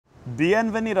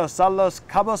Bienvenidos a Los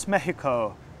Cabos,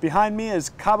 Mexico. Behind me is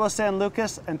Cabo San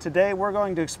Lucas, and today we're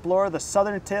going to explore the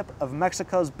southern tip of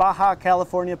Mexico's Baja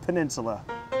California Peninsula.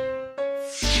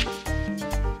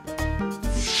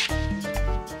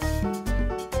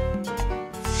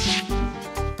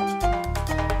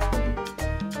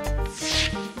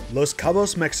 Los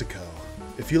Cabos, Mexico.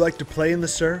 If you like to play in the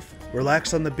surf,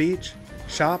 relax on the beach,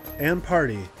 shop, and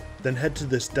party, then head to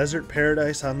this desert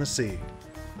paradise on the sea.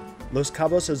 Los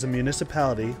Cabos is a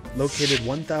municipality located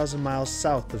 1,000 miles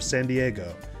south of San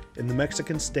Diego in the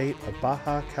Mexican state of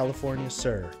Baja California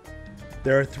Sur.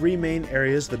 There are three main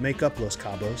areas that make up Los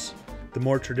Cabos: the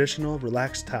more traditional,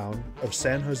 relaxed town of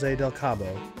San Jose del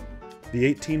Cabo, the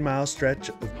 18-mile stretch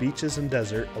of beaches and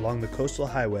desert along the coastal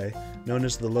highway known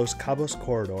as the Los Cabos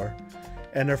Corridor,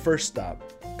 and our first stop,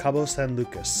 Cabo San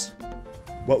Lucas.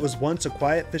 What was once a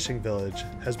quiet fishing village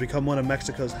has become one of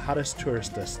Mexico's hottest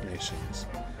tourist destinations.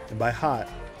 And by hot,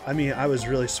 I mean I was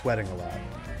really sweating a lot.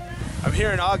 I'm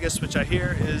here in August, which I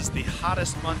hear is the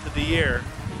hottest month of the year.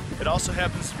 It also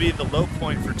happens to be the low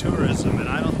point for tourism, and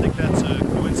I don't think that's a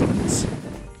coincidence.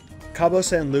 Cabo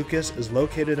San Lucas is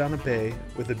located on a bay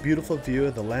with a beautiful view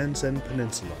of the Land's End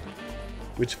Peninsula,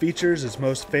 which features its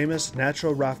most famous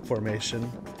natural rock formation,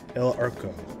 El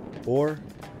Arco, or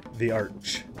the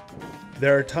Arch.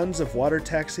 There are tons of water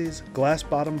taxis,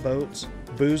 glass-bottom boats,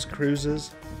 booze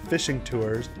cruises, fishing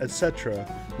tours, etc.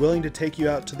 willing to take you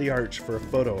out to the Arch for a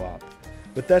photo op.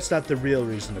 But that's not the real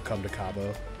reason to come to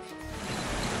Cabo.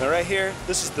 Now right here,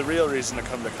 this is the real reason to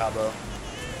come to Cabo.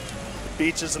 The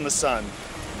beaches and the sun.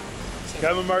 Can I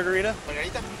have a margarita?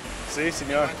 Margarita? Si,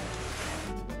 senor.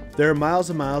 There are miles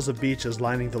and miles of beaches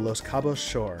lining the Los Cabos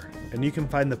shore, and you can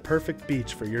find the perfect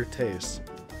beach for your taste.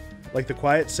 Like the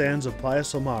quiet sands of Playa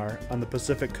Somar on the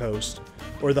Pacific coast,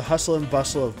 or the hustle and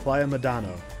bustle of Playa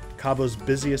Medano, Cabo's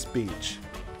busiest beach.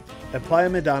 At Playa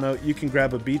Medano, you can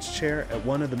grab a beach chair at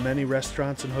one of the many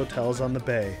restaurants and hotels on the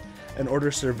bay and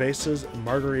order cervezas and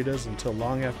margaritas until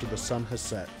long after the sun has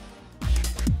set.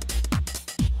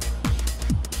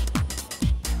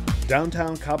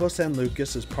 Downtown Cabo San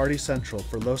Lucas is party central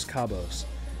for Los Cabos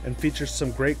and features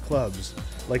some great clubs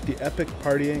like the epic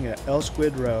partying at El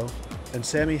Squid Row and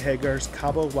Sammy Hagar's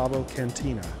Cabo Wabo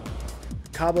Cantina.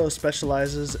 Cabo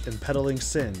specializes in peddling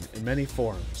sin in many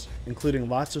forms, including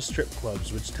lots of strip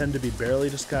clubs which tend to be barely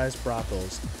disguised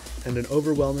brothels and an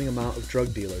overwhelming amount of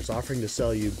drug dealers offering to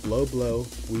sell you blow blow,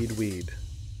 weed weed.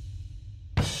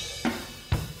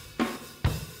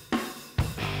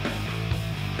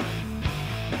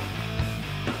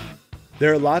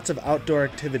 There are lots of outdoor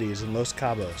activities in Los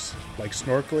Cabos, like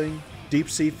snorkeling, deep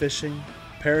sea fishing,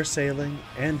 parasailing,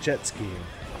 and jet skiing.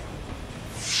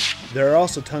 There are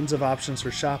also tons of options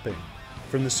for shopping,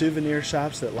 from the souvenir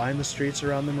shops that line the streets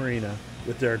around the marina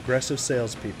with their aggressive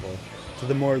salespeople, to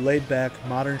the more laid-back,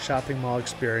 modern shopping mall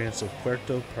experience of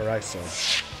Puerto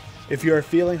Paraiso. If you are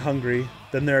feeling hungry,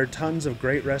 then there are tons of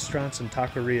great restaurants and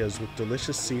taquerias with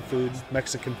delicious seafood,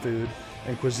 Mexican food,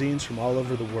 and cuisines from all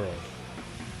over the world.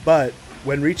 But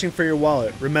when reaching for your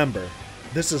wallet, remember,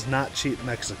 this is not cheap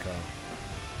Mexico.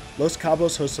 Los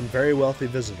Cabos hosts some very wealthy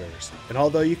visitors, and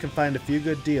although you can find a few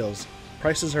good deals,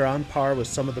 prices are on par with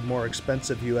some of the more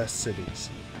expensive U.S. cities.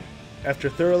 After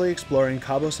thoroughly exploring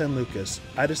Cabo San Lucas,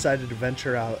 I decided to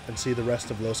venture out and see the rest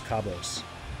of Los Cabos.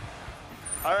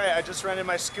 Alright, I just rented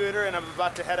my scooter and I'm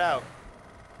about to head out.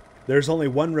 There's only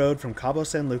one road from Cabo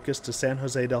San Lucas to San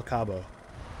Jose del Cabo,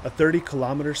 a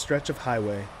 30-kilometer stretch of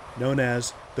highway known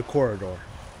as the Corridor.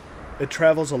 It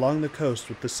travels along the coast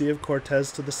with the Sea of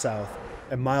Cortez to the south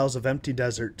and miles of empty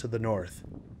desert to the north.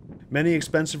 Many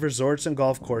expensive resorts and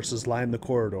golf courses line the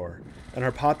corridor and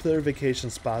are popular vacation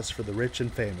spots for the rich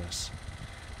and famous.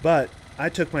 But I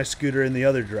took my scooter in the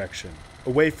other direction,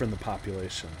 away from the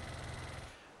population.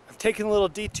 I'm taking a little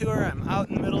detour. I'm out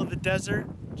in the middle of the desert,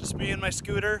 just me and my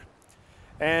scooter.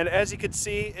 And as you can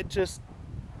see, it just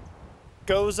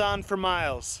goes on for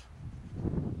miles.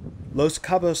 Los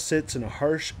Cabos sits in a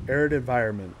harsh, arid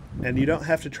environment, and you don't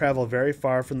have to travel very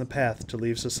far from the path to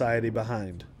leave society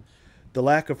behind. The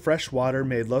lack of fresh water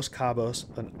made Los Cabos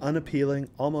an unappealing,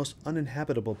 almost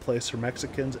uninhabitable place for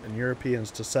Mexicans and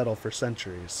Europeans to settle for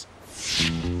centuries.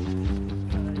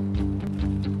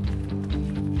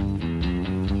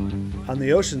 On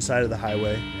the ocean side of the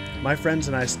highway, my friends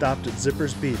and I stopped at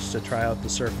Zipper's Beach to try out the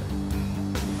surfing.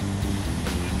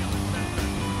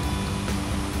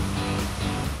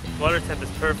 Water temp is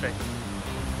perfect.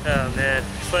 Oh man,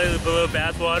 slightly below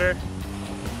bath water.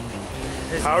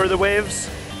 How are the waves?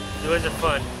 The waves are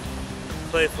fun,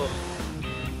 playful.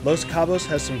 Los Cabos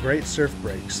has some great surf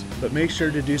breaks, but make sure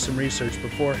to do some research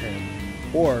beforehand,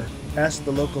 or ask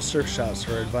the local surf shops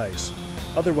for advice.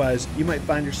 Otherwise, you might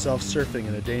find yourself surfing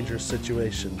in a dangerous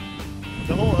situation.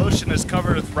 The whole ocean is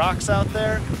covered with rocks out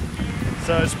there,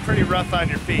 so it's pretty rough on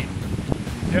your feet.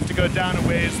 You have to go down a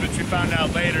ways, which we found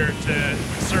out later, to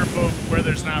surf where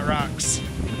there's not rocks.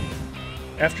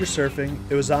 After surfing,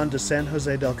 it was on to San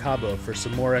Jose del Cabo for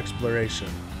some more exploration.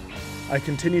 I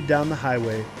continued down the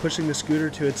highway, pushing the scooter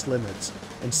to its limits,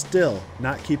 and still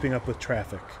not keeping up with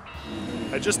traffic.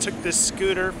 I just took this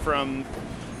scooter from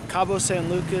Cabo San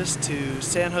Lucas to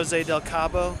San Jose del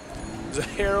Cabo. It was a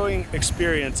harrowing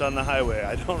experience on the highway.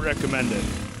 I don't recommend it.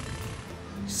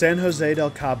 San Jose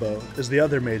del Cabo is the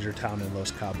other major town in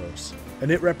Los Cabos, and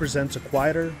it represents a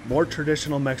quieter, more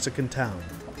traditional Mexican town.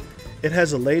 It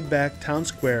has a laid-back town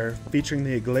square featuring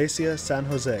the Iglesia San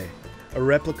Jose, a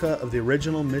replica of the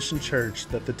original mission church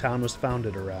that the town was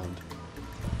founded around.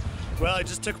 Well, I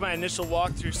just took my initial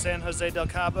walk through San Jose del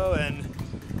Cabo, and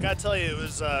gotta tell you, it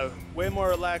was way more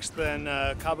relaxed than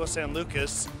Cabo San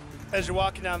Lucas. As you're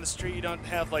walking down the street, you don't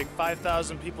have like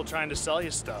 5,000 people trying to sell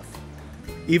you stuff.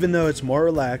 Even though it's more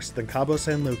relaxed than Cabo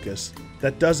San Lucas,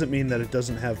 that doesn't mean that it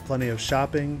doesn't have plenty of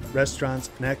shopping, restaurants,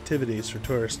 and activities for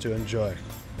tourists to enjoy.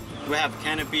 We have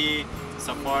canopy,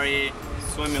 safari,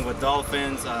 swimming with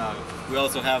dolphins. We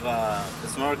also have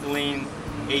snorkeling,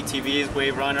 ATVs,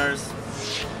 wave runners.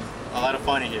 A lot of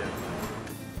fun here.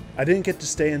 I didn't get to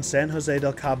stay in San Jose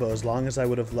del Cabo as long as I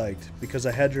would have liked because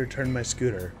I had to return my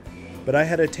scooter, but I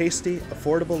had a tasty,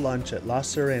 affordable lunch at La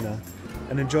Serena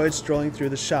and enjoyed strolling through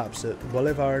the shops at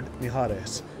Boulevard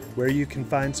Mijares, where you can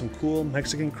find some cool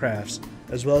Mexican crafts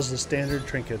as well as the standard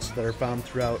trinkets that are found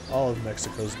throughout all of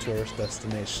Mexico's tourist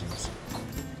destinations.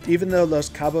 Even though Los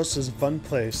Cabos is a fun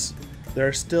place, there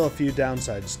are still a few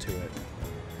downsides to it.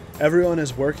 Everyone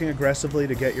is working aggressively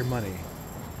to get your money.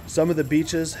 Some of the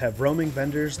beaches have roaming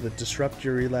vendors that disrupt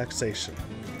your relaxation.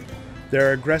 There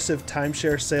are aggressive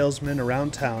timeshare salesmen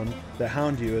around town that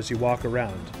hound you as you walk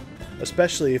around,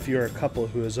 especially if you're a couple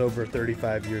who is over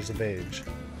 35 years of age.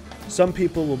 Some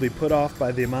people will be put off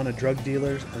by the amount of drug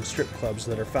dealers and strip clubs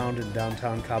that are found in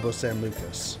downtown Cabo San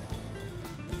Lucas.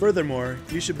 Furthermore,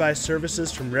 you should buy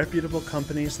services from reputable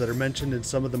companies that are mentioned in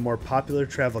some of the more popular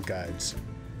travel guides.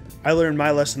 I learned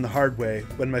my lesson the hard way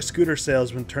when my scooter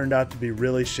salesman turned out to be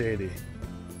really shady.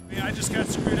 I just got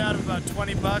screwed out of about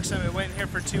 20 bucks. I've been waiting here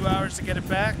for 2 hours to get it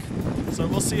back, so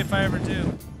we'll see if I ever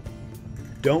do.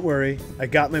 Don't worry, I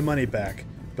got my money back,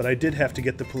 but I did have to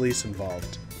get the police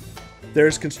involved. There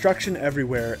is construction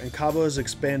everywhere, and Cabo is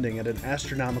expanding at an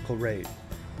astronomical rate.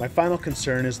 My final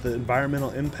concern is the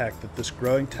environmental impact that this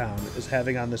growing town is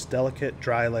having on this delicate,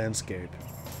 dry landscape.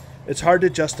 It's hard to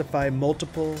justify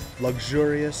multiple,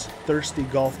 luxurious, thirsty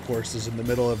golf courses in the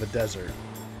middle of a desert.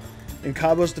 In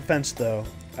Cabo's defense, though,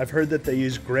 I've heard that they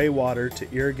use gray water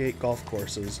to irrigate golf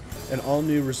courses, and all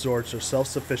new resorts are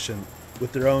self-sufficient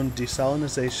with their own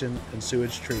desalination and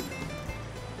sewage treatment.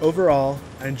 Overall,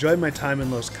 I enjoyed my time in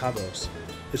Los Cabos.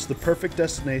 It's the perfect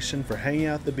destination for hanging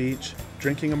out at the beach,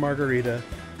 drinking a margarita,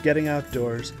 getting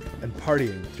outdoors, and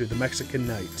partying through the Mexican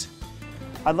night.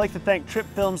 I'd like to thank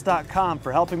TripFilms.com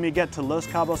for helping me get to Los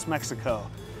Cabos, Mexico.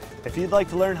 If you'd like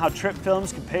to learn how Trip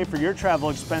Films can pay for your travel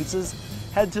expenses,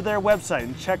 head to their website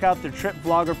and check out their Trip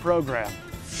Vlogger program.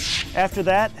 After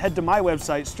that, head to my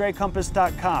website,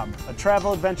 StrayCompass.com, a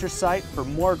travel adventure site for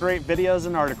more great videos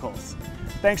and articles.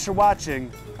 Thanks for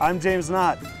watching. I'm James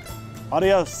Knott.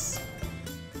 Adios.